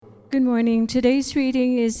Good morning. Today's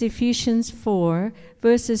reading is Ephesians 4,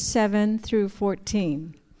 verses 7 through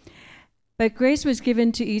 14. But grace was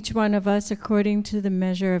given to each one of us according to the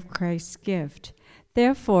measure of Christ's gift.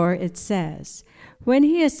 Therefore, it says, when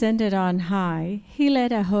he ascended on high, he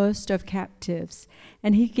led a host of captives,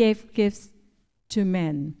 and he gave gifts to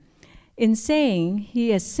men. In saying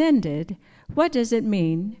he ascended, what does it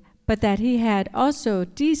mean but that he had also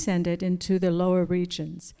descended into the lower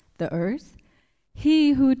regions, the earth?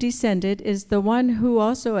 He who descended is the one who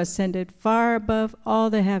also ascended far above all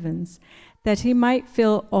the heavens, that he might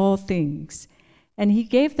fill all things. And he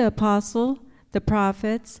gave the apostle, the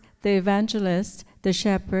prophets, the evangelists, the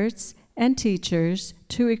shepherds, and teachers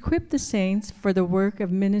to equip the saints for the work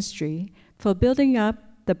of ministry, for building up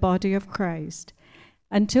the body of Christ,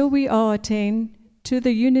 until we all attain to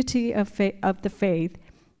the unity of the faith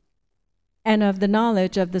and of the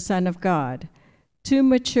knowledge of the Son of God, to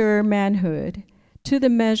mature manhood, to the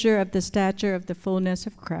measure of the stature of the fullness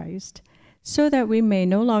of Christ, so that we may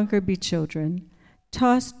no longer be children,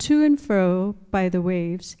 tossed to and fro by the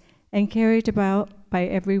waves, and carried about by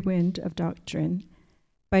every wind of doctrine,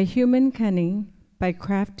 by human cunning, by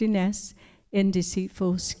craftiness in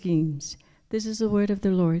deceitful schemes. This is the word of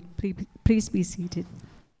the Lord. Please be seated.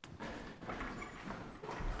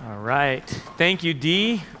 All right. Thank you,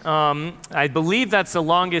 Dee. I believe that's the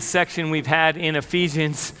longest section we've had in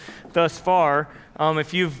Ephesians thus far.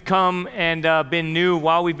 If you've come and been new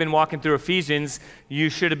while we've been walking through Ephesians,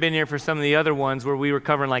 you should have been here for some of the other ones where we were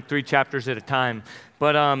covering like 3 chapters at a time.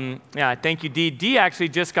 But yeah, thank you, Dee. Dee actually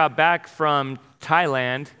just got back from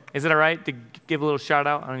Thailand. Is it all right to give a little shout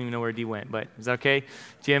out? I don't even know where Dee went, but is that okay?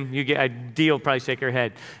 Jim, Dee will probably shake her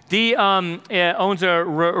head. Dee owns a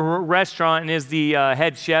restaurant and is the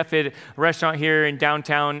head chef at a restaurant here in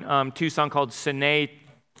downtown Tucson called Sine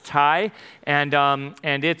Thai, and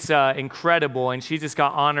it's incredible. And she just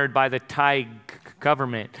got honored by the Thai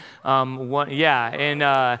government.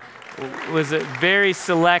 It was a very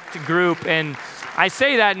select group. And I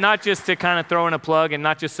say that not just to kind of throw in a plug, and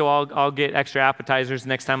not just so I'll get extra appetizers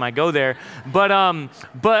next time I go there, but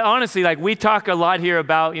honestly, like we talk a lot here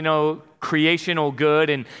about creational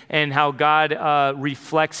good and how God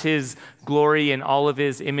reflects His glory in all of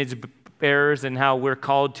His image bearers, and how we're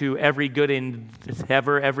called to every good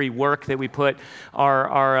endeavor, every work that we put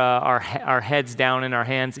our heads down and our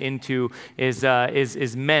hands into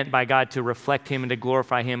is meant by God to reflect Him and to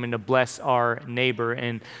glorify Him and to bless our neighbor.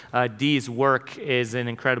 And Dee's work is an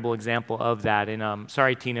incredible example of that. And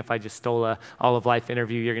sorry, Tina, if I just stole a All of Life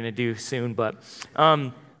interview you're going to do soon, but.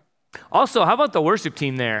 Also, how about the worship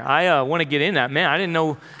team there? I want to get in that. Man, I didn't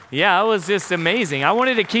know. Yeah, it was just amazing. I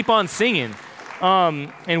wanted to keep on singing.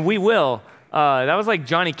 And we will. That was like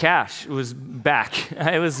Johnny Cash was back.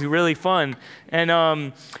 It was really fun.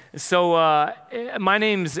 And so my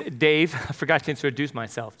name's Dave. I forgot to introduce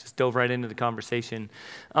myself. Just dove right into the conversation.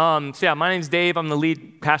 My name's Dave. I'm the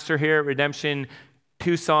lead pastor here at Redemption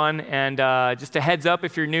Tucson. And just a heads up,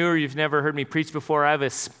 if you're new or you've never heard me preach before, I have a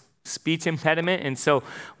speech impediment, and so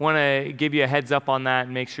want to give you a heads up on that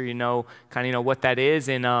and make sure you know what that is,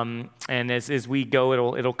 and as we go,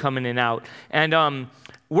 it'll come in and out. And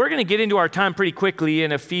we're going to get into our time pretty quickly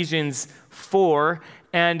in Ephesians 4,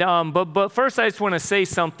 and but first I just want to say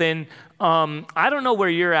something. I don't know where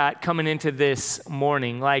you're at coming into this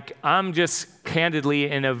morning. Like, I'm just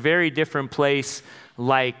candidly in a very different place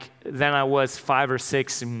than I was 5 or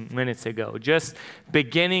 6 minutes ago. Just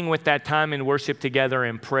beginning with that time in worship together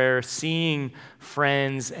in prayer, seeing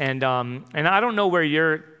friends, and I don't know where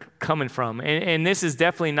you're coming from. And this is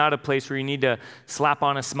definitely not a place where you need to slap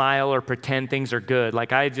on a smile or pretend things are good.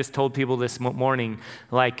 Like I just told people this morning,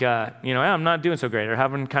 I'm not doing so great, or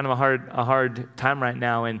having kind of a hard time right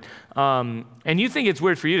now. And you think it's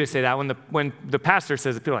weird for you to say that when the pastor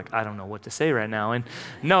says it, people are like, I don't know what to say right now. And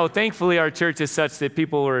no, thankfully our church is such that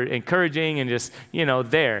people are encouraging and just,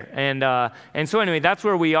 there. And so anyway, that's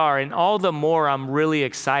where we are. And all the more I'm really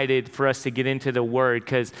excited for us to get into the Word,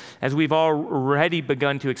 because as we've already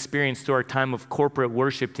begun to experience through our time of corporate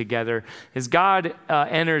worship together, as God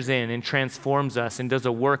enters in and transforms us and does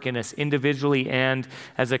a work in us individually and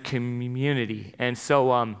as a community. And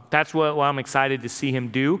so that's what I'm excited to see Him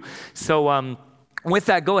do. So with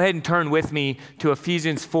that, go ahead and turn with me to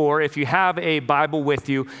Ephesians 4. If you have a Bible with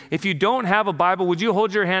you. If you don't have a Bible, would you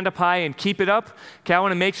hold your hand up high and keep it up? Okay, I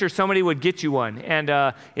want to make sure somebody would get you one.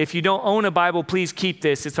 And if you don't own a Bible, please keep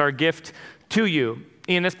this. It's our gift to you.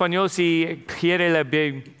 En español, si quiere la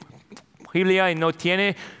Biblia y no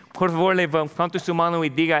tiene, por favor, levante su mano y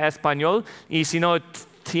diga español. Y si no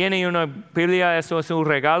tiene una Biblia, eso es un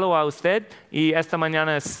regalo a usted. Y esta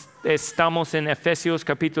mañana Estamos en Efesios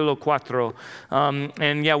capítulo 4.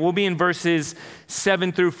 And yeah, we'll be in verses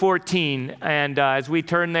 7 through 14. And as we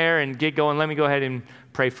turn there and get going, let me go ahead and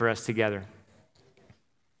pray for us together.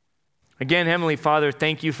 Again, Heavenly Father,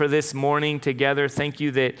 thank you for this morning together. Thank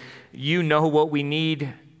you that you know what we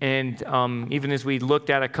need. And even as we looked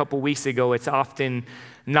at a couple weeks ago, it's often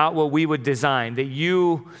not what we would design, that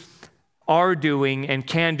you are doing and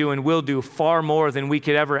can do and will do far more than we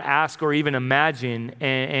could ever ask or even imagine.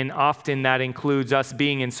 And often that includes us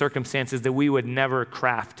being in circumstances that we would never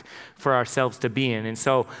craft for ourselves to be in. And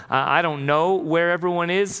so I don't know where everyone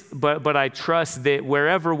is, but I trust that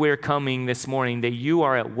wherever we're coming this morning, that you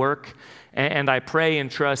are at work. And I pray and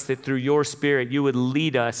trust that through your Spirit, you would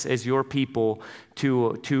lead us as your people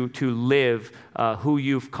to live who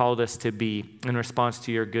you've called us to be in response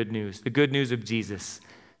to your good news, the good news of Jesus.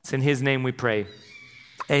 It's in his name we pray.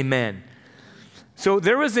 Amen. So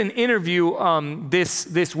there was an interview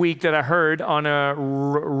this week that I heard on a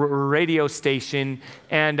radio station,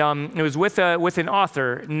 and it was with an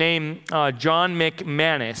author named John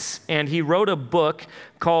McManus, and he wrote a book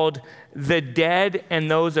called The Dead and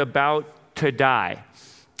Those About to Die.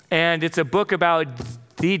 And it's a book about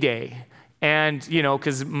D-Day. And,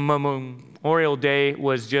 because Memorial Day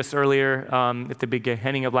was just earlier at the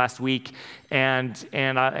beginning of last week, and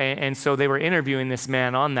so they were interviewing this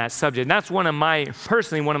man on that subject. And that's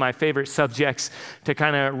personally one of my favorite subjects to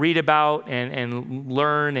kind of read about and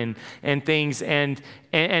learn and things. And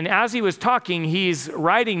as he was talking, he's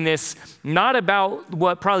writing this not about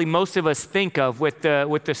what probably most of us think of with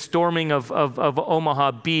the storming of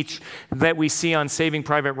Omaha Beach that we see on Saving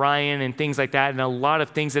Private Ryan and things like that, and a lot of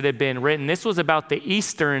things that have been written. This was about the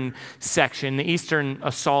eastern section, the eastern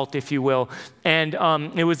assault, if you will. And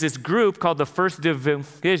it was this group called the 1st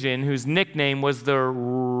Division, whose nickname was the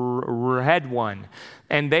Red One.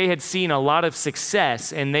 And they had seen a lot of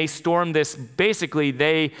success, and they stormed this. Basically,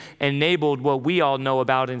 they enabled what we all know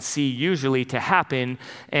about and see usually to happen,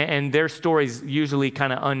 and their stories usually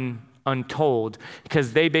kind of untold,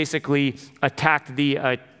 because they basically attacked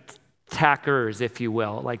the attackers, if you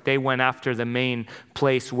will. Like, they went after the main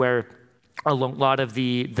place where a lot of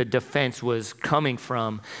the defense was coming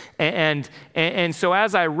from. And so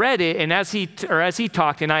as I read it, and as he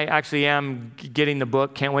talked, and I actually am getting the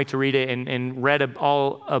book, can't wait to read it, and read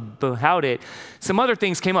all about it, some other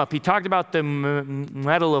things came up. He talked about the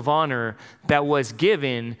Medal of Honor that was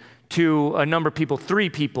given to a number of people, 3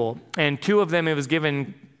 people, and 2 of them it was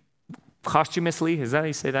given posthumously. Is that how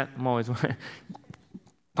you say that? I'm always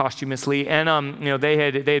posthumously, and they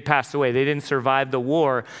had passed away. They didn't survive the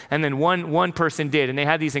war, and then one person did, and they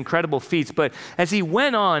had these incredible feats. But as he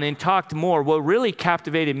went on and talked more, what really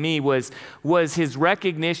captivated me was his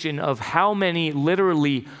recognition of how many,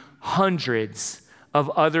 literally hundreds of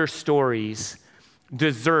other stories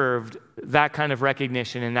deserved that kind of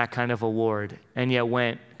recognition and that kind of award, and yet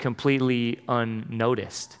went completely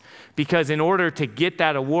unnoticed. Because in order to get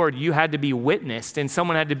that award, you had to be witnessed, and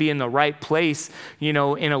someone had to be in the right place,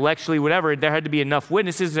 intellectually, whatever. There had to be enough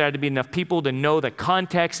witnesses, there had to be enough people to know the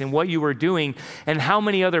context and what you were doing, and how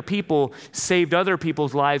many other people saved other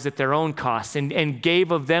people's lives at their own cost and gave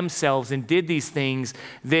of themselves and did these things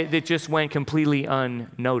that just went completely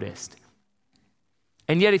unnoticed.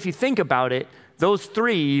 And yet, if you think about it, those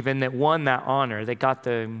 3 even that won that honor, that got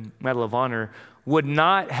the Medal of Honor, would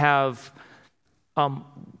not have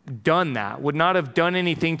done that, would not have done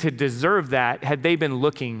anything to deserve that had they been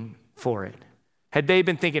looking for it. Had they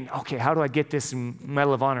been thinking, okay, how do I get this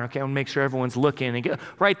Medal of Honor? Okay, I want to make sure everyone's looking.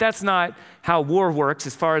 Right, that's not how war works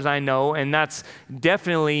as far as I know, and that's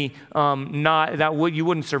definitely not, you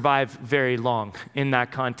wouldn't survive very long in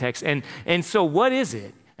that context. And so what is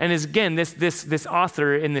it? And as again, this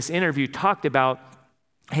author in this interview talked about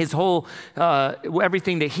his whole,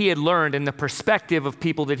 everything that he had learned and the perspective of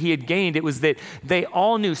people that he had gained. It was that they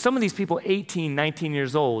all knew, some of these people, 18, 19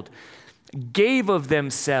 years old, gave of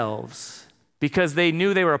themselves because they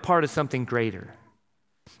knew they were a part of something greater.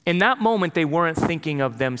 In that moment, they weren't thinking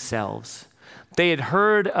of themselves. They had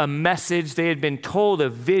heard a message, they had been told a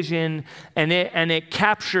vision, and it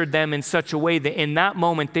captured them in such a way that in that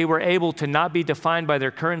moment they were able to not be defined by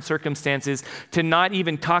their current circumstances, to not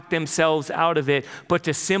even talk themselves out of it, but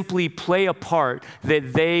to simply play a part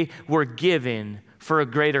that they were given for a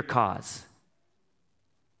greater cause.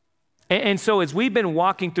 And so as we've been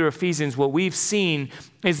walking through Ephesians, what we've seen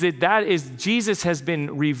is that Jesus has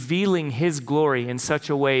been revealing his glory in such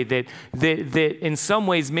a way that in some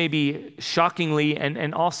ways maybe shockingly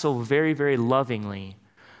and also very, very lovingly,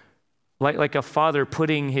 like a father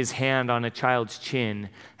putting his hand on a child's chin,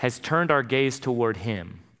 has turned our gaze toward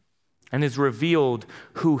him and has revealed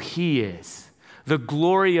who he is. the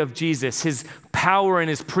glory of Jesus, his power and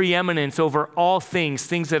his preeminence over all things,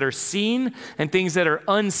 things that are seen and things that are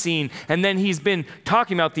unseen. And then he's been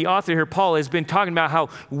talking about, the author here, Paul, has been talking about how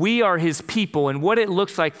we are his people and what it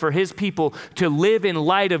looks like for his people to live in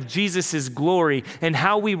light of Jesus' glory and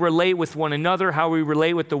how we relate with one another, how we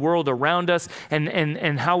relate with the world around us,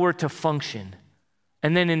 and how we're to function.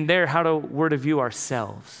 And then in there, we're to view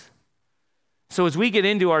ourselves. So as we get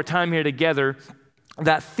into our time here together,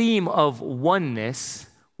 that theme of oneness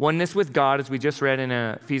with God, as we just read in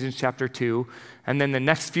Ephesians chapter 2, and then the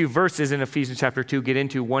next few verses in Ephesians chapter 2 get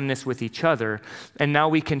into oneness with each other. And now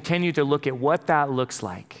we continue to look at what that looks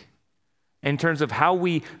like in terms of how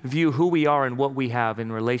we view who we are and what we have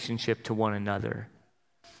in relationship to one another.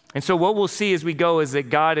 And so what we'll see as we go is that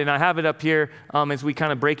God, and I have it up here as we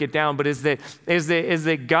kind of break it down, but is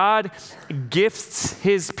that God gifts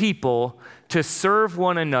his people to serve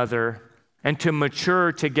one another and to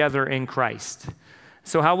mature together in Christ.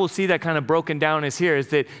 So how we'll see that kind of broken down is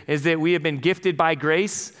that we have been gifted by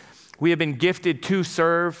grace, we have been gifted to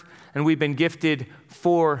serve, and we've been gifted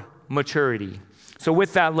for maturity. So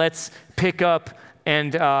with that, let's pick up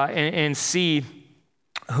and see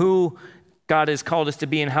who God has called us to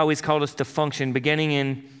be and how he's called us to function, beginning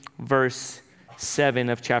in verse 7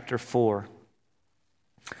 of chapter 4.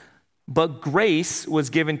 But grace was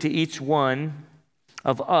given to each one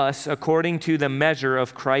of us according to the measure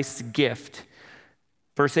of Christ's gift.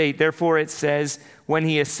 Verse 8, therefore it says, when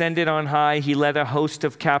he ascended on high, he led a host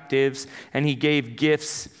of captives and he gave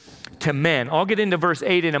gifts to men. I'll get into verse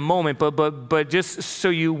 8 in a moment, but just so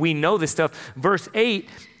we know this stuff, verse 8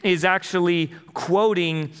 is actually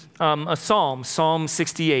quoting a psalm, Psalm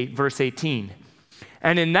 68, verse 18.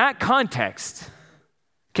 And in that context,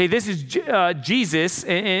 okay, this is Jesus,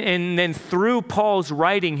 and then through Paul's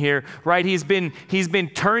writing here, right, he's been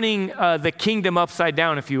turning the kingdom upside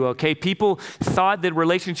down, if you will, okay? People thought that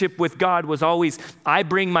relationship with God was always, I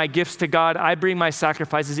bring my gifts to God, I bring my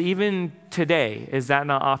sacrifices. Even today, is that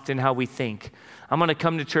not often how we think? I'm going to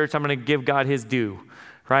come to church, I'm going to give God his due,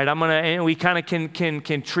 right? And we kind of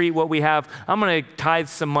can treat what we have. I'm going to tithe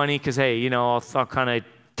some money because, hey, I'll kind of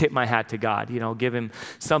tip my hat to God, give him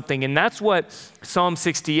something. And that's what Psalm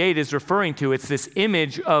 68 is referring to. It's this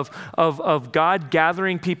image of God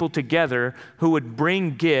gathering people together who would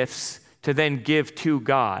bring gifts to then give to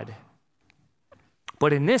God.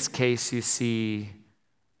 But in this case, you see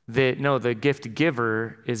that, no, the gift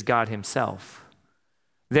giver is God himself.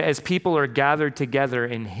 That as people are gathered together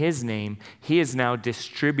in his name, he is now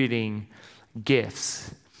distributing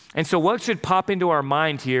gifts. And so what should pop into our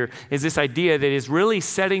mind here is this idea that is really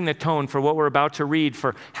setting the tone for what we're about to read,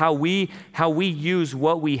 for how we use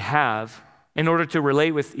what we have in order to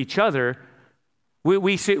relate with each other.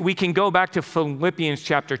 We can go back to Philippians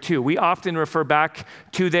chapter 2. We often refer back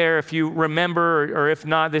to there, if you remember, or if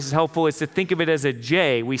not, this is helpful, is to think of it as a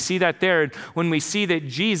J. We see that there. When we see that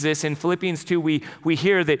Jesus, in Philippians 2, we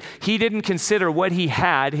hear that he didn't consider what he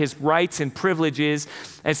had, his rights and privileges,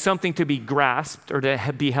 as something to be grasped or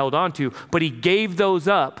to be held onto, but he gave those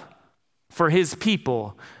up for his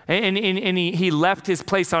people. And he left his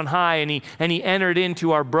place on high, and he entered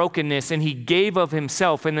into our brokenness, and he gave of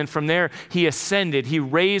himself. And then from there, he ascended. He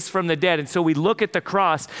raised from the dead. And so we look at the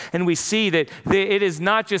cross, and we see that it is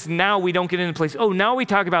not just now we don't get into place. Oh, now we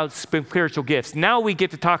talk about spiritual gifts. Now we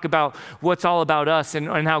get to talk about what's all about us and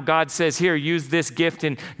how God says, here, use this gift,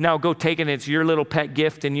 and now go take it. It's your little pet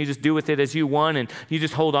gift, and you just do with it as you want, and you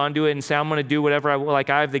just hold on to it and say, I'm going to do whatever I like.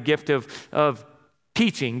 I have the gift of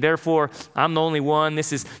teaching, therefore I'm the only one.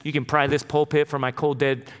 You can pry this pulpit from my cold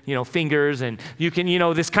dead, fingers, and you can,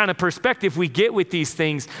 this kind of perspective we get with these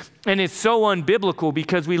things, and it's so unbiblical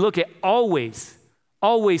because we look at always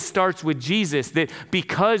starts with Jesus, that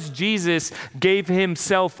because Jesus gave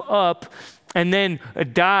himself up and then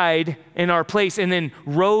died in our place and then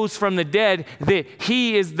rose from the dead, that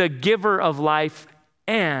he is the giver of life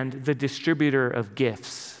and the distributor of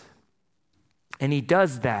gifts. And he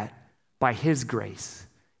does that by his grace.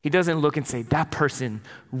 He doesn't look and say, that person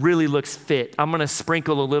really looks fit. I'm going to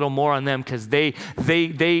sprinkle a little more on them because they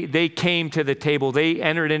came to the table. They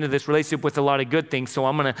entered into this relationship with a lot of good things, so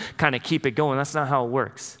I'm going to kind of keep it going. That's not how it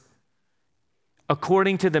works.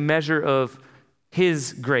 According to the measure of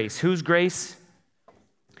his grace. Whose grace?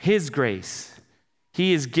 His grace.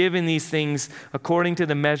 He is given these things according to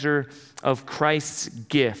the measure of Christ's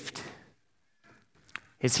gift,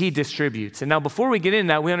 as he distributes. And now before we get into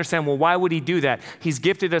that, we understand, well, why would he do that? He's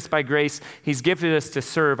gifted us by grace. He's gifted us to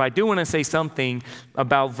serve. I do want to say something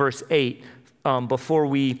about verse 8 before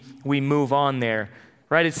we move on there.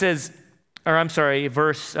 Right? It says,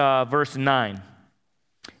 verse 9.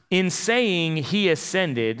 In saying he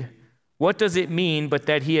ascended, What does it mean but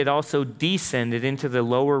that he had also descended into the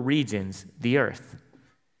lower regions, the earth?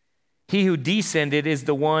 He who descended is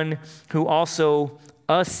the one who also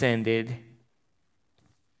ascended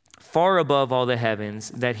far above all the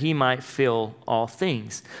heavens, that he might fill all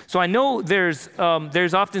things. So I know there's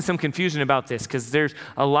often some confusion about this, because there's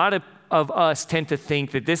a lot of us tend to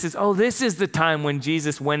think that this is the time when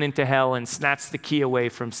Jesus went into hell and snatched the key away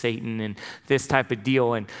from Satan and this type of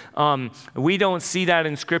deal. And we don't see that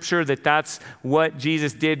in Scripture, that's what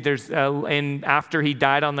Jesus did. And after he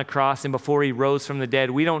died on the cross and before he rose from the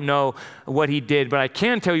dead, we don't know what he did. But I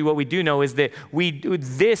can tell you what we do know is that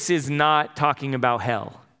this is not talking about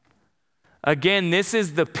hell. Again, this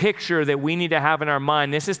is the picture that we need to have in our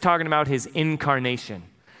mind. This is talking about his incarnation.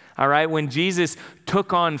 All right, when Jesus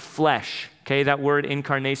took on flesh, okay, that word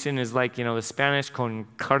incarnation is like, the Spanish con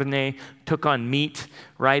carne, took on meat,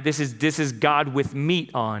 right? This is God with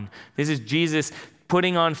meat on. This is Jesus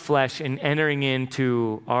putting on flesh and entering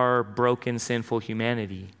into our broken, sinful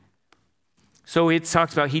humanity. So it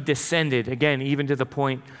talks about he descended, again, even to the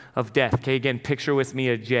point of death. Okay, again, picture with me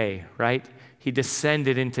a J, right? He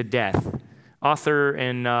descended into death. Author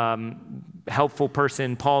and helpful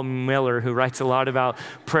person, Paul Miller, who writes a lot about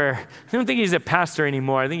prayer. I don't think he's a pastor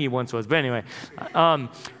anymore. I think he once was. But anyway,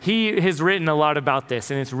 he has written a lot about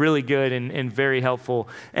this, and it's really good and very helpful.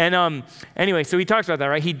 And anyway, so he talks about that,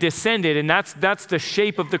 right? He descended, and that's the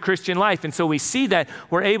shape of the Christian life. And so we see that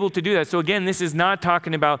we're able to do that. So again, this is not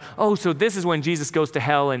talking about, so this is when Jesus goes to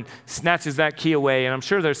hell and snatches that key away. And I'm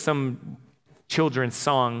sure there's some children's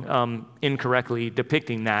song incorrectly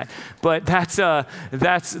depicting that, but that's not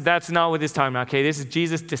what this is talking about. Okay, this is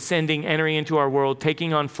Jesus descending, entering into our world,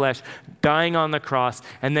 taking on flesh, dying on the cross,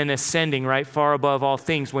 and then ascending right far above all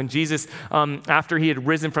things. When Jesus, after he had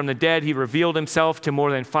risen from the dead, he revealed himself to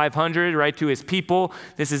more than 500, right, to his people.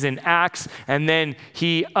 This is in Acts, and then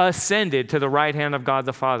he ascended to the right hand of God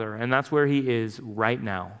the Father, and that's where he is right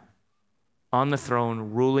now, on the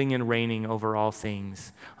throne, ruling and reigning over all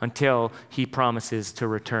things until he promises to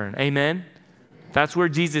return. Amen? That's where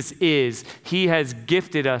Jesus is. He has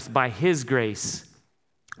gifted us by his grace.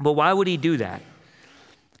 But why would he do that?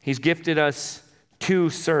 He's gifted us to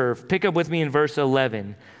serve. Pick up with me in verse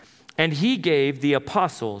 11. And he gave the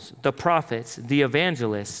apostles, the prophets, the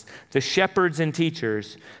evangelists, the shepherds and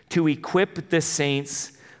teachers to equip the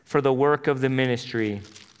saints for the work of the ministry,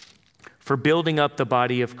 for building up the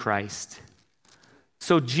body of Christ.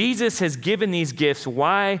 So Jesus has given these gifts.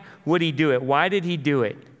 Why would he do it? Why did he do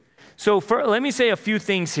it? So let me say a few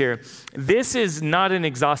things here. This is not an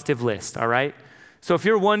exhaustive list, all right? So if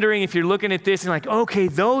you're wondering, if you're looking at this and like, okay,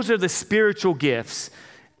 those are the spiritual gifts.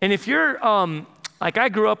 And if you're, like I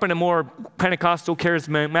grew up in a more Pentecostal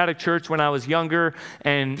charismatic church when I was younger,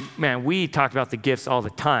 and man, we talked about the gifts all the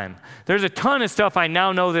time. There's a ton of stuff I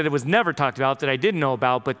now know that it was never talked about that I didn't know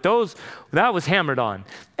about, but that was hammered on.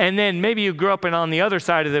 And then maybe you grew up on the other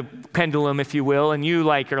side of the pendulum, if you will, and you are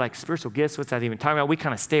like, spiritual gifts, what's that even talking about? We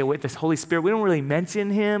kind of stay away with this Holy Spirit. We don't really mention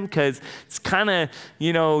him because it's kind of,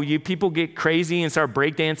 people get crazy and start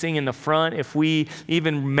breakdancing in the front if we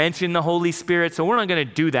even mention the Holy Spirit. So we're not going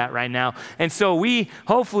to do that right now. And so we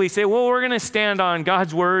hopefully say, well, we're going to stand on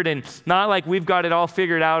God's word, and not like we've got it all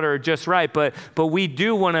figured out or just right, but we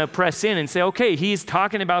do want to press in and say, okay, he's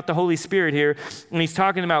talking about the Holy Spirit here, and he's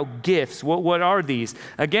talking about gifts. What are these?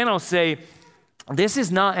 Again, I'll say, this is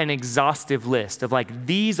not an exhaustive list of like,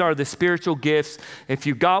 these are the spiritual gifts. If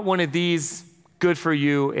you got one of these, good for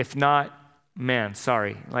you. If not, man,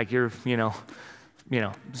 sorry. Like you're,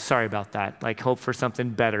 sorry about that. Like hope for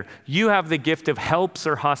something better. You have the gift of helps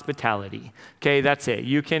or hospitality. Okay, that's it.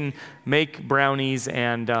 You can make brownies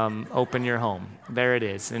and open your home. There it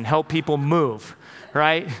is. And help people move,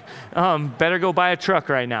 right? Better go buy a truck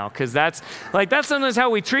right now, because that's sometimes how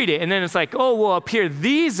we treat it. And then it's like, oh, well, up here,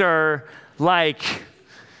 these are like,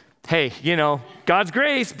 hey, God's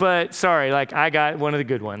grace, but sorry, like I got one of the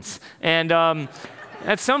good ones. And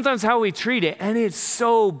that's sometimes how we treat it. And it's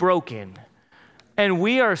so broken. And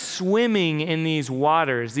we are swimming in these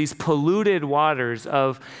waters, these polluted waters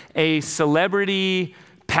of a celebrity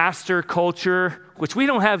pastor culture, which we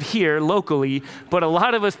don't have here locally, but a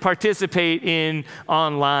lot of us participate in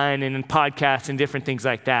online and in podcasts and different things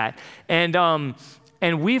like that. And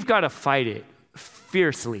we've got to fight it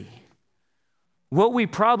fiercely. What we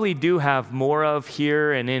probably do have more of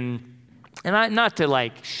here and not to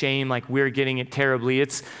like shame, like we're getting it terribly.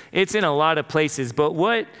 It's in a lot of places, but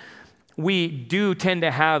what we do tend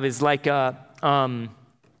to have is like a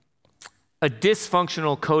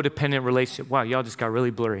dysfunctional codependent relationship. Wow, y'all just got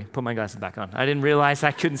really blurry. Put my glasses back on. I didn't realize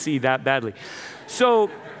I couldn't see that badly.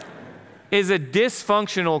 So is a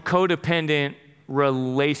dysfunctional codependent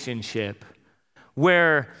relationship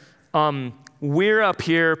where we're up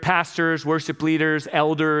here, pastors, worship leaders,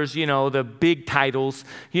 elders, the big titles,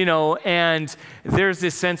 and there's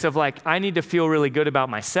this sense of like, I need to feel really good about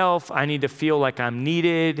myself. I need to feel like I'm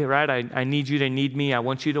needed, right? I need you to need me. I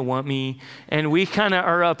want you to want me. And we kind of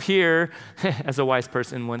are up here, as a wise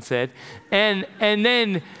person once said, and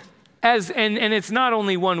then and it's not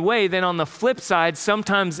only one way, then on the flip side,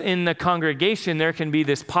 sometimes in the congregation, there can be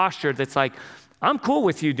this posture that's like, I'm cool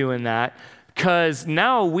with you doing that, because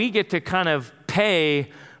now we get to kind of pay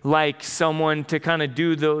like someone to kind of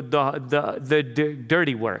do the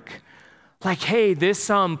dirty work. Like, hey, this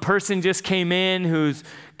person just came in who's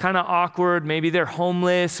kind of awkward. Maybe they're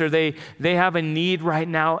homeless or they have a need right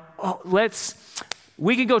now.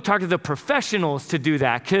 We can go talk to the professionals to do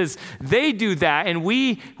that because they do that and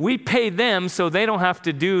we pay them so they don't have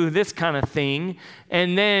to do this kind of thing.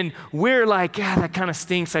 And then we're like, that kind of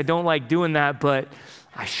stinks. I don't like doing that, but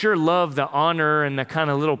I sure love the honor and the kind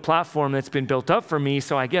of little platform that's been built up for me,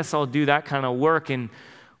 so I guess I'll do that kind of work. And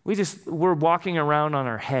we're walking around on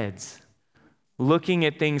our heads, looking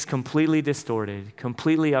at things completely distorted,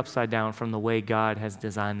 completely upside down from the way God has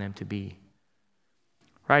designed them to be.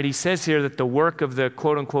 Right? He says here that the work of the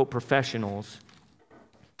quote-unquote professionals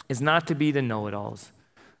is not to be the know-it-alls,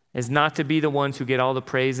 is not to be the ones who get all the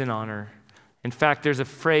praise and honor. In fact, there's a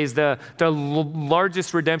phrase, the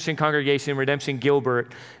largest redemption congregation, Redemption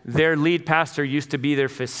Gilbert, their lead pastor used to be their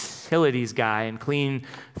facilities guy and clean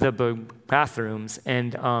the bathrooms.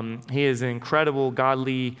 And he is an incredible,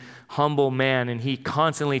 godly, humble man, and he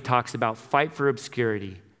constantly talks about fight for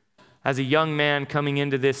obscurity. As a young man coming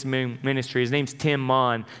into this ministry, his name's Tim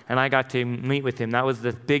Mon, and I got to meet with him. That was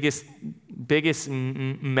the biggest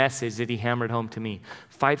message that he hammered home to me.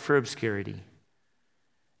 Fight for obscurity.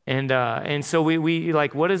 And so we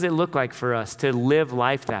like, what does it look like for us to live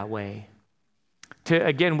life that way?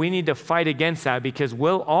 Again, we need to fight against that because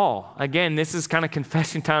we'll all, again, this is kind of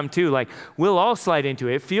confession time too, like we'll all slide into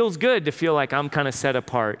it. It feels good to feel like I'm kind of set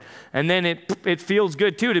apart. And then it feels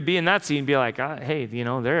good too to be in that scene and be like, hey,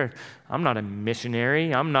 I'm not a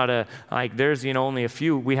missionary. I'm not there's, only a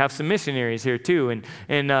few, we have some missionaries here too.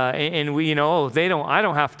 And we, I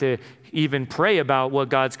don't have to even pray about what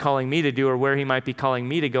God's calling me to do or where he might be calling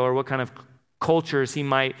me to go or what kind of cultures he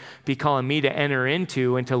might be calling me to enter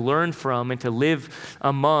into and to learn from and to live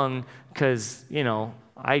among, because,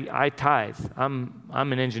 I tithe. I'm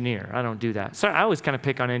an engineer. I don't do that. So I always kind of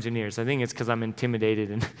pick on engineers. I think it's because I'm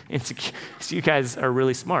intimidated and insecure. So you guys are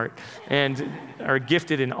really smart and are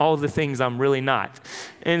gifted in all the things I'm really not.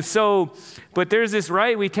 And so, but there's this,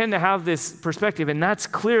 right? We tend to have this perspective, and that's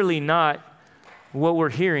clearly not what we're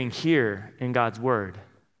hearing here in God's word.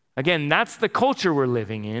 Again, that's the culture we're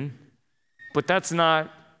living in, but that's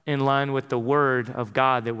not in line with the word of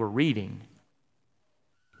God that we're reading.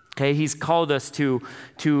 Okay, he's called us to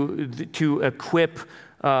equip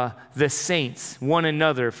the saints, one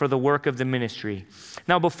another, for the work of the ministry.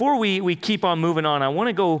 Now, before we keep on moving on, I want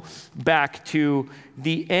to go back to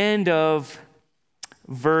the end of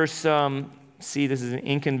verse. This is an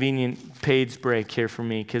inconvenient page break here for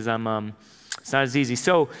me because it's not as easy.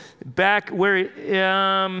 So back where,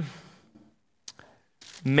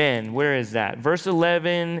 men, where is that? Verse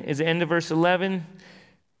 11, is the end of verse 11?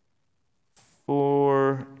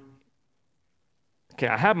 Okay,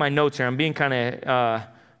 I have my notes here. I'm being kind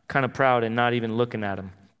of proud and not even looking at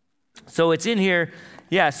them. So it's in here.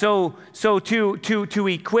 Yeah, so to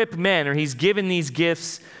equip men, or he's given these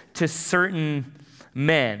gifts to certain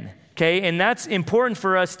men. Okay, and that's important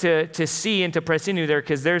for us to see and to press into there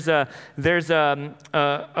because there's a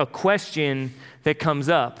question that comes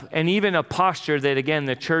up, and even a posture that, again,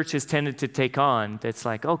 the church has tended to take on. That's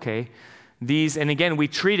like, okay, these, and again, we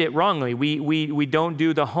treat it wrongly. We don't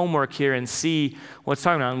do the homework here and see what's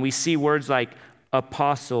talking about. And we see words like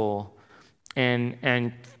apostle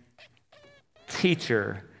and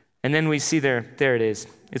teacher, and then we see there it is.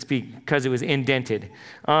 It's because it was indented.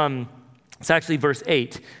 It's actually verse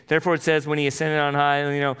 8. Therefore it says, when he ascended on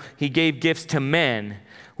high, he gave gifts to men.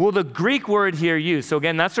 Well, the Greek word here used, so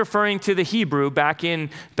again, that's referring to the Hebrew back in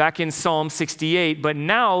Psalm 68, but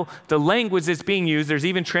now the language that's being used, there's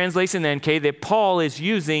even translation in NK that Paul is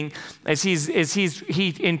using as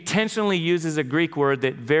he intentionally uses a Greek word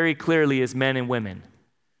that very clearly is men and women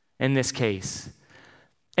in this case.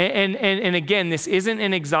 And again, this isn't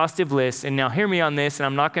an exhaustive list, and now hear me on this, and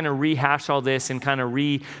I'm not going to rehash all this and kind of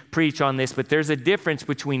re-preach on this, but there's a difference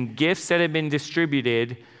between gifts that have been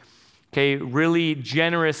distributed, okay, really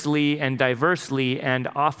generously and diversely, and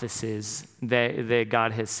offices that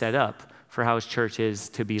God has set up for how his church is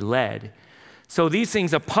to be led. So these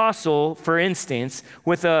things, apostle, for instance,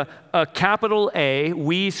 with a capital A,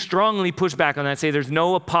 we strongly push back on that, say there's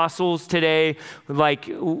no apostles today. Like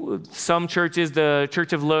some churches, the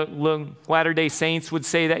Church of Latter-day Saints would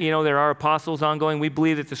say that, there are apostles ongoing. We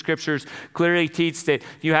believe that the scriptures clearly teach that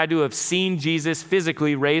you had to have seen Jesus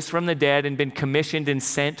physically raised from the dead and been commissioned and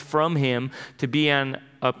sent from him to be an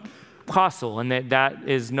apostle, and that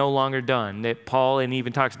is no longer done. That Paul and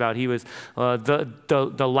even talks about he was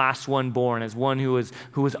the last one born, as one who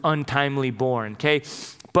was untimely born. Okay,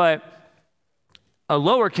 but a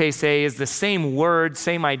lowercase a is the same word,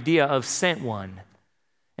 same idea of sent one.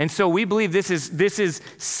 And so we believe this is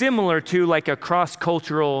similar to like a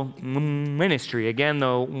cross-cultural ministry. Again,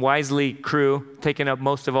 the Wisely crew taking up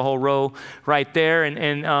most of a whole row right there.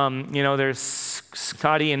 And there's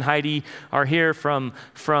Scotty and Heidi are here from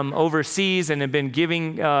overseas and have been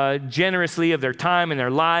giving generously of their time and their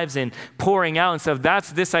lives and pouring out and stuff.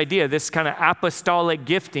 That's this idea, this kind of apostolic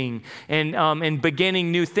gifting and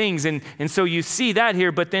beginning new things. And so you see that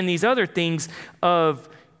here, but then these other things of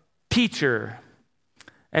teacher.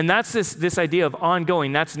 And that's this idea of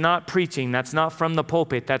ongoing. That's not preaching. That's not from the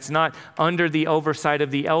pulpit. That's not under the oversight of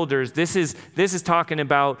the elders. This is talking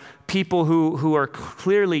about people who are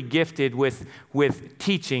clearly gifted with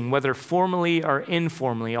teaching, whether formally or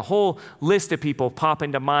informally. A whole list of people pop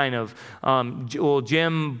into mind of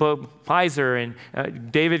Jim Pfizer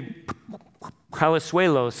and David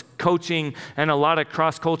Palazuelos coaching, and a lot of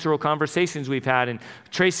cross-cultural conversations we've had, and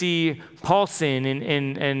Tracy Paulson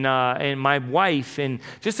and my wife, and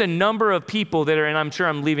just a number of people that are, and I'm sure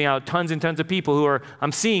I'm leaving out tons and tons of people who are,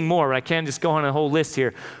 I'm seeing more, but I can't just go on a whole list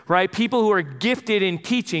here, right? People who are gifted in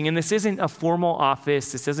teaching, and this isn't a formal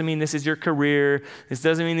office. This doesn't mean this is your career. This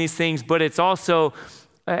doesn't mean these things, but it's also,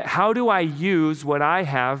 how do I use what I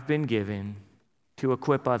have been given to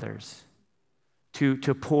equip others? To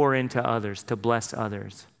pour into others, to bless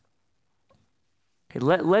others. Okay,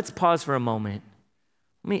 let's pause for a moment.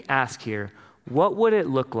 Let me ask here, what would it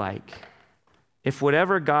look like if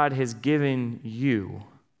whatever God has given you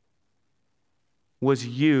was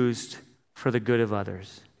used for the good of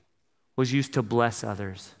others, was used to bless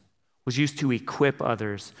others, was used to equip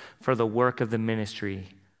others for the work of the ministry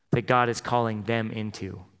that God is calling them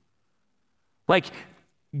into? Like,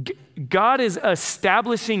 God is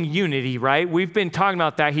establishing unity, right? We've been talking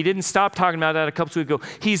about that. He didn't stop talking about that a couple weeks ago.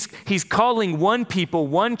 He's calling one people,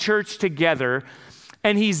 one church together,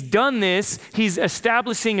 and he's done this. He's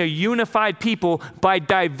establishing a unified people by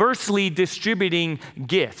diversely distributing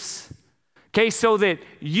gifts. Okay, so that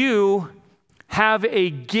you have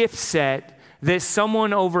a gift set that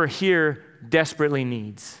someone over here desperately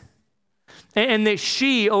needs. And that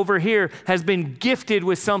she over here has been gifted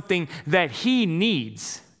with something that he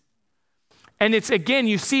needs. And it's, again,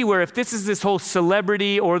 you see where if this is this whole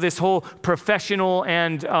celebrity or this whole professional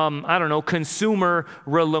and, consumer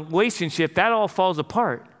relationship, that all falls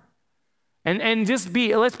apart. And let's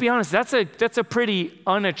be honest, that's a pretty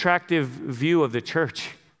unattractive view of the church,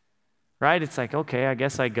 right? It's like, okay, I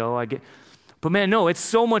guess I go, But man, no, it's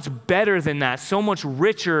so much better than that, so much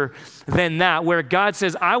richer than that, where God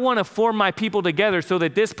says, I want to form my people together so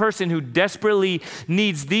that this person who desperately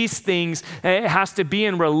needs these things has to be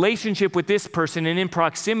in relationship with this person and in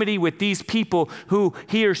proximity with these people who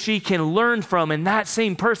he or she can learn from. And that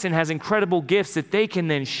same person has incredible gifts that they can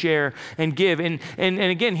then share and give. And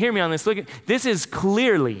again, hear me on this. Look, this is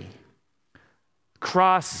clearly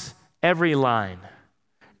cross every line: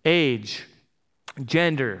 age,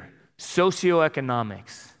 gender,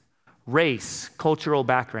 socioeconomics, race, cultural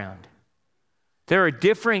background. There are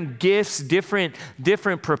different gifts, different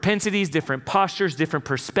propensities, different postures, different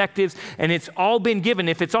perspectives, and it's all been given.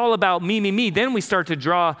 If it's all about me, then we start to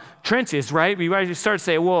draw trenches, right? We start to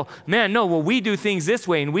say, we do things this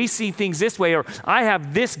way, and we see things this way, or I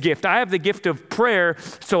have this gift. I have the gift of prayer,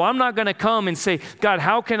 so I'm not going to come and say, God,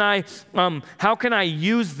 how can I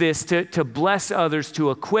use this to bless others,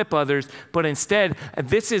 to equip others? But instead,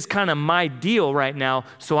 this is kind of my deal right now,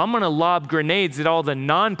 so I'm going to lob grenades at all the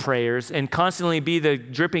non-prayers and constantly be the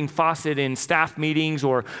dripping faucet in staff meetings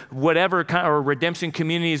or whatever kind, or redemption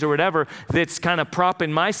communities or whatever, that's kind of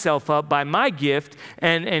propping myself up by my gift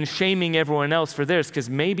and shaming everyone else for theirs, because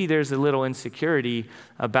maybe there's a little insecurity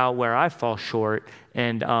about where I fall short,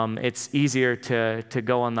 and it's easier to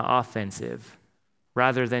go on the offensive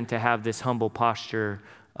rather than to have this humble posture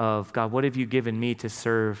of, God, what have you given me to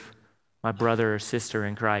serve my brother or sister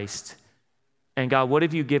in Christ? And God, what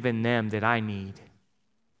have you given them that I need?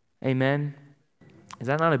 Amen? Is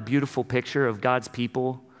that not a beautiful picture of God's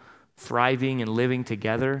people thriving and living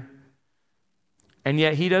together? And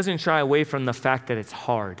yet he doesn't shy away from the fact that it's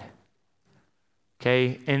hard.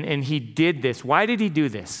 Okay, and he did this. Why did he do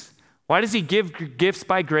this? Why does he give gifts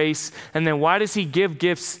by grace? And then why does he give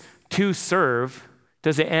gifts to serve?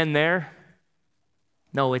 Does it end there?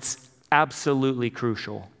 No, it's absolutely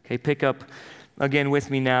crucial. Okay, pick up again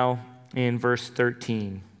with me now in verse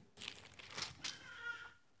 13.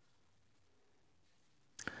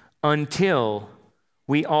 Until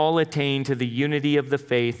we all attain to the unity of the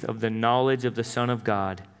faith of the knowledge of the Son of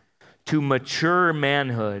God, to mature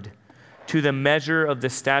manhood, to the measure of the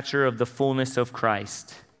stature of the fullness of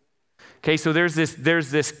Christ. Okay, so there's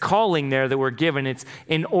this calling there that we're given. It's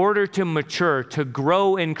in order to mature, to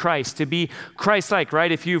grow in Christ, to be Christ-like,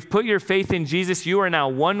 right? If you've put your faith in Jesus, you are now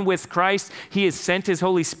one with Christ. He has sent his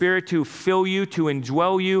Holy Spirit to fill you, to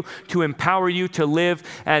indwell you, to empower you to live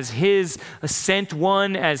as his sent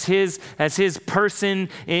one, as his person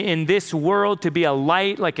in this world, to be a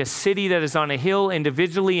light like a city that is on a hill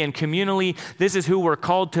individually and communally. This is who we're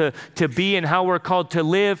called to be and how we're called to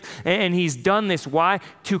live. And he's done this. Why?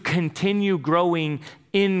 To continue growing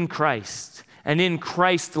in Christ and in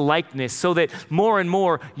Christ likeness, so that more and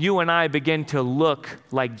more you and I begin to look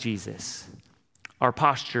like Jesus. Our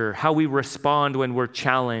posture, how we respond when we're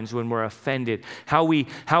challenged, when we're offended, how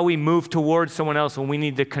we move towards someone else when we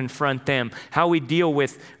need to confront them, how we deal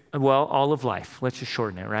with, well, all of life. Let's just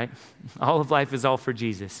shorten it, right? All of life is all for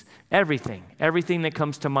Jesus. Everything that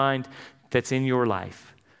comes to mind that's in your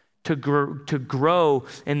life. To grow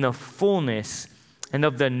in the fullness and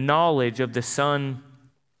of the knowledge of the Son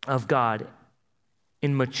of God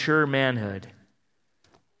in mature manhood.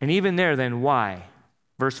 And even there, then, why?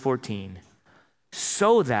 Verse 14.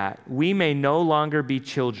 So that we may no longer be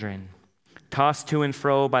children, tossed to and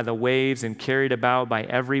fro by the waves and carried about by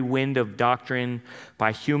every wind of doctrine,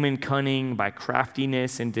 by human cunning, by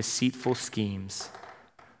craftiness and deceitful schemes.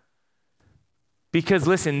 Because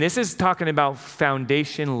listen, this is talking about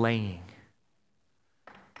foundation laying.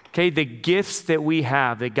 Okay, the gifts that we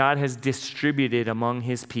have, that God has distributed among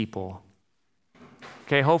his people.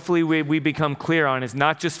 Okay, hopefully we become clear on it's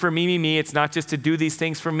not just for me. It's not just to do these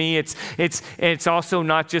things for me. It's also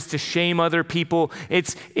not just to shame other people.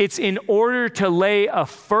 It's in order to lay a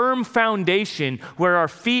firm foundation where our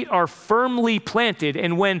feet are firmly planted.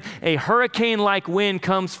 And when a hurricane-like wind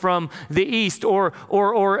comes from the east or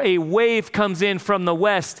a wave comes in from the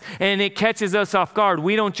west and it catches us off guard,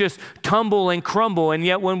 we don't just tumble and crumble. And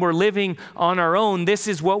yet when we're living on our own, this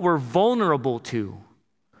is what we're vulnerable to.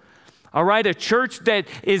 All right, a church that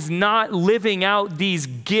is not living out these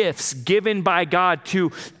gifts given by God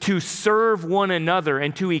to serve one another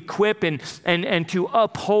and to equip and to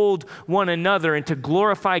uphold one another and to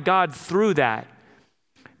glorify God through that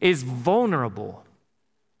is vulnerable.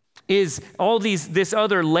 Is all this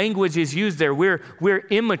other language is used there. We're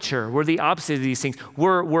immature. We're the opposite of these things.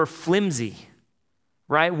 We're flimsy,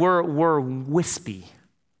 right? We're wispy,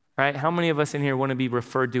 right? How many of us in here want to be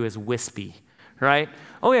referred to as wispy? Right?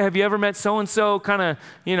 Oh yeah, have you ever met so-and-so, kind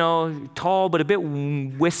of, tall, but a bit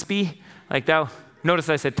wispy? Like that. Notice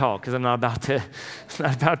I said tall, because I'm not about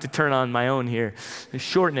to turn on my own here. The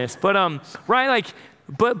shortness. But, right,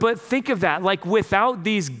 but think of that, like without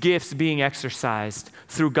these gifts being exercised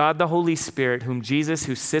through God the Holy Spirit, whom Jesus,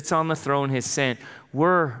 who sits on the throne, has sent,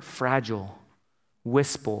 we're fragile,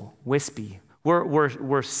 wispy.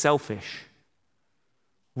 We're selfish.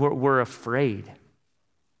 We're afraid.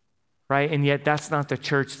 Right? And yet that's not the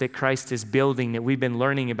church that Christ is building that we've been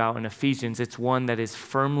learning about in Ephesians. It's one that is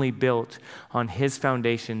firmly built on his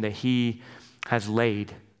foundation that he has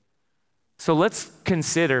laid. So let's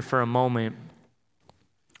consider for a moment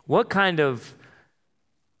what kind of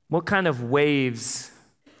waves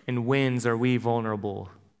and winds are we vulnerable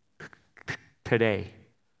today?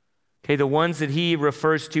 Okay, the ones that he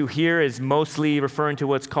refers to here is mostly referring to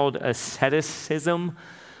what's called asceticism,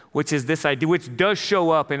 which is this idea, which does show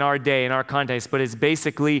up in our day, in our context, but it's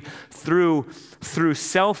basically through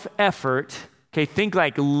self-effort. Okay, think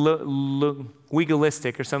like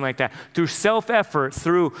legalistic or something like that. Through self-effort,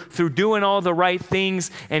 through doing all the right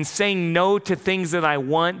things and saying no to things that I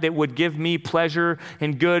want that would give me pleasure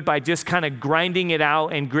and good by just kind of grinding it out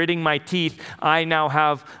and gritting my teeth, I now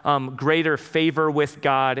have greater favor with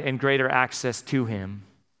God and greater access to him.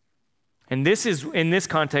 And this is, in this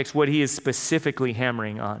context, what he is specifically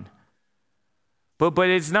hammering on. But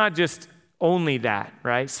it's not just only that,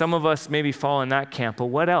 right? Some of us maybe fall in that camp, but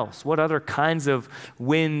what else? What other kinds of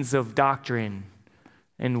winds of doctrine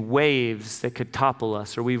and waves that could topple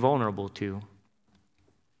us are we vulnerable to?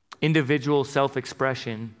 Individual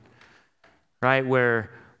self-expression, right? Where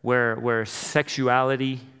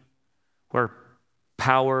sexuality, where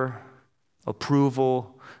power,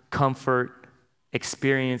 approval, comfort,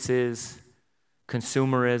 experiences,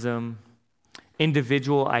 consumerism,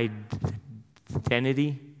 individual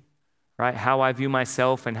identity, right? How I view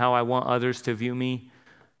myself and how I want others to view me.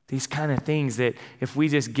 These kind of things that if we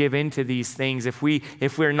just give into these things, if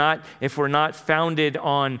we're not founded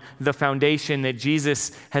on the foundation that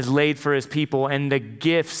Jesus has laid for his people and the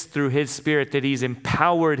gifts through his Spirit that he's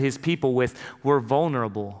empowered his people with, we're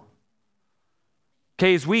vulnerable.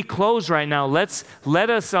 Okay, as we close right now, let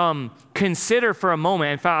us consider for a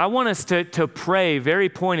moment. In fact, I want us to pray very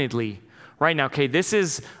pointedly right now. Okay, this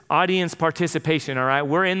is audience participation, all right?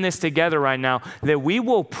 We're in this together right now, that we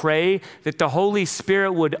will pray that the Holy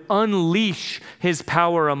Spirit would unleash his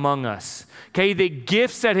power among us. Okay, the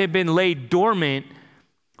gifts that have been laid dormant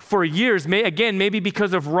for years, maybe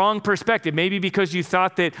because of wrong perspective, maybe because you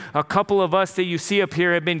thought that a couple of us that you see up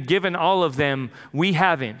here have been given all of them, we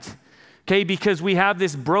haven't. Okay, because we have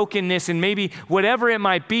this brokenness, and maybe whatever it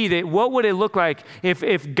might be, that what would it look like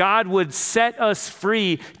if God would set us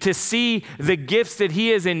free to see the gifts that he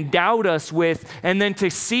has endowed us with, and then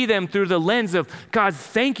to see them through the lens of, God,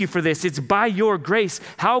 thank you for this. It's by your grace.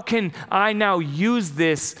 How can I now use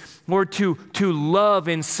this, Lord, to love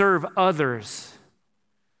and serve others?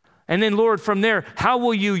 And then, Lord, from there, how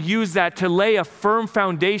will you use that to lay a firm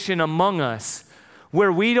foundation among us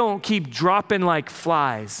where we don't keep dropping like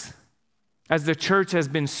flies, as the church has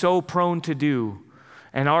been so prone to do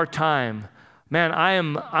in our time? Man, I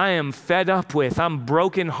am fed up with, I'm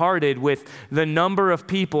brokenhearted with the number of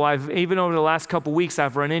people even over the last couple weeks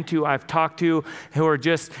I've talked to who are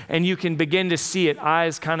just, and you can begin to see it,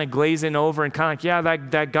 eyes kind of glazing over and kind of like, yeah,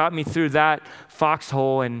 that got me through that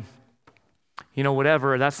foxhole, and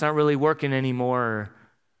whatever, that's not really working anymore.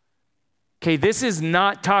 Okay, this is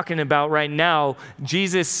not talking about right now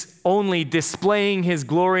Jesus only displaying his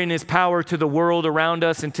glory and his power to the world around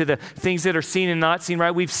us and to the things that are seen and not seen, right?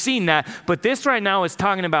 We've seen that, but this right now is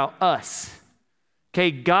talking about us. Okay,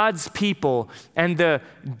 God's people and the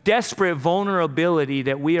desperate vulnerability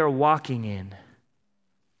that we are walking in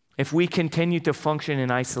if we continue to function in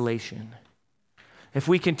isolation, if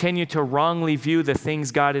we continue to wrongly view the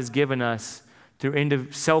things God has given us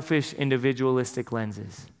through selfish, individualistic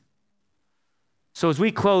lenses. So as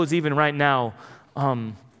we close, even right now,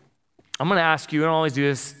 I'm going to ask you, I don't always do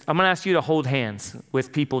this, I'm going to ask you to hold hands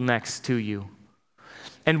with people next to you.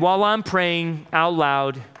 And while I'm praying out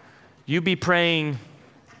loud, you be praying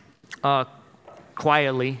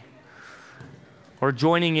quietly or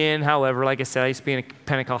joining in, however. Like I said, I used to be in a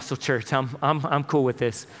Pentecostal church. I'm cool with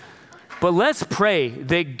this. But let's pray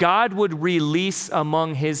that God would release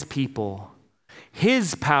among his people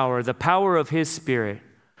his power, the power of his Spirit,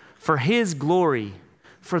 for his glory,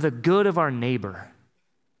 for the good of our neighbor,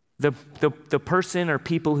 the person or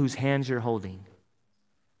people whose hands you're holding,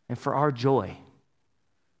 and for our joy.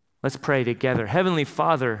 Let's pray together. Heavenly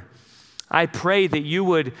Father, I pray that you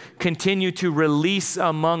would continue to release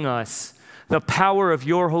among us the power of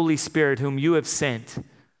your Holy Spirit whom you have sent.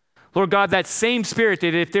 Lord God, that same Spirit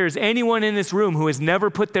that if there's anyone in this room who has never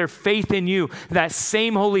put their faith in you, that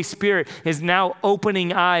same Holy Spirit is now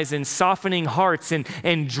opening eyes and softening hearts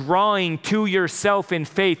and drawing to yourself in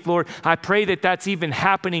faith. Lord, I pray that that's even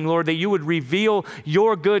happening, Lord, that you would reveal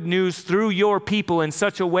your good news through your people in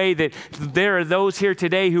such a way that there are those here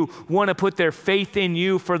today who want to put their faith in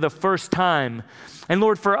you for the first time. And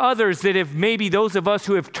Lord, for others that have maybe those of us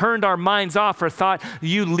who have turned our minds off or thought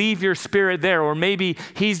you leave your Spirit there, or maybe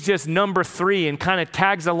he's just number 3 and kind of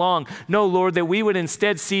tags along. No, Lord, that we would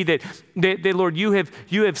instead see that Lord, you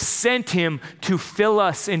have sent him to fill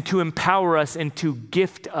us and to empower us and to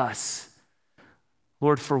gift us,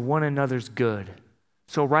 Lord, for one another's good.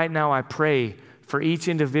 So right now I pray for each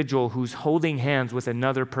individual who's holding hands with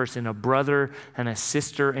another person, a brother and a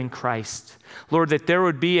sister in Christ. Lord, that there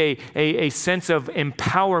would be a sense of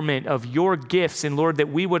empowerment of your gifts, and Lord, that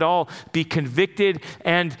we would all be convicted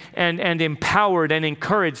and empowered and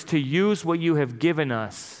encouraged to use what you have given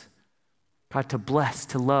us, God, to bless,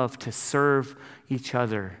 to love, to serve each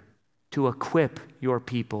other, to equip your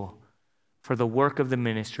people for the work of the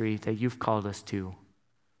ministry that you've called us to.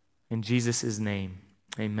 In Jesus' name,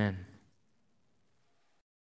 amen.